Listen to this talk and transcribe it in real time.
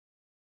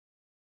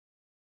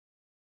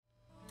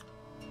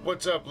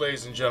What's up,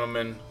 ladies and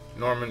gentlemen?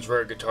 Norman's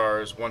Rare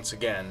Guitars once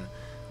again.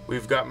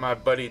 We've got my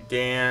buddy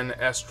Dan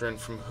Estrin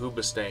from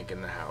Hoobastank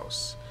in the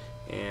house,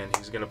 and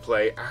he's gonna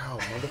play. Ow,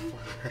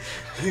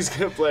 motherfucker! He's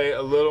gonna play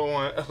a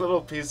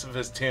little piece of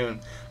his tune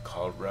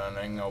called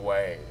 "Running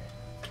Away."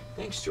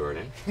 Thanks,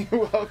 Jordan.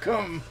 You're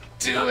welcome.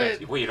 Do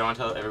it. Wait, you don't want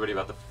to tell everybody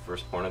about the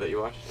first porno that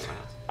you watched at my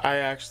house? I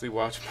actually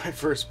watched my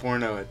first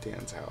porno at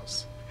Dan's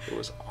house. It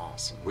was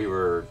awesome. We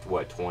were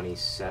what,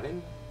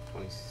 27,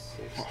 26?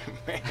 Oh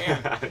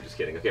man! I'm just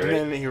kidding. Okay, And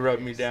ready? then he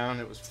rubbed me down.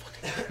 It was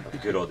fucking.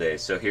 Good old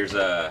days. So here's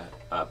a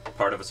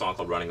part of a song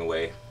called "Running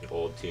Away," an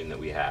old tune that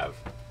we have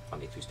on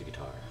the acoustic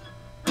guitar.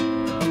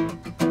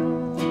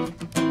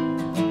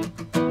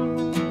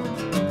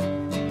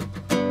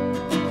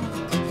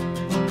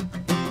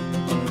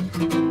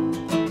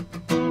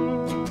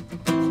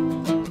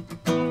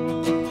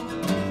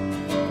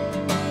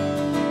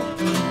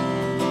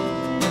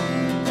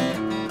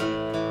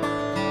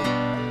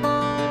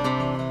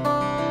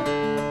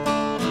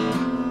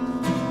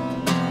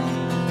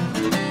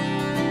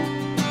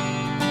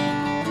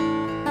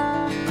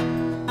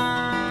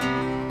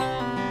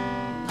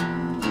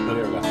 Oh,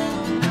 there we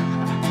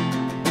go.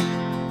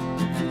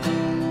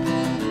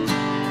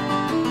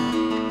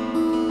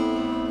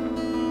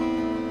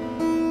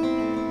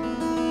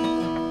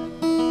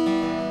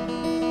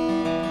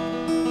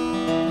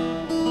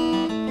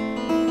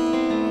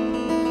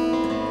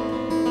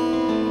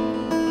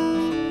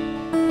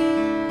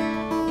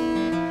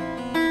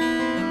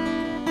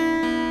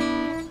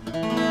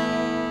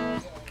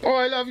 Oh,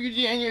 I love you,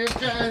 Dan. You're the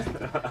best.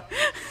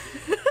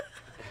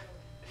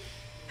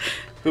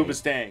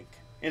 Hoobastank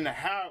in the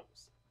house.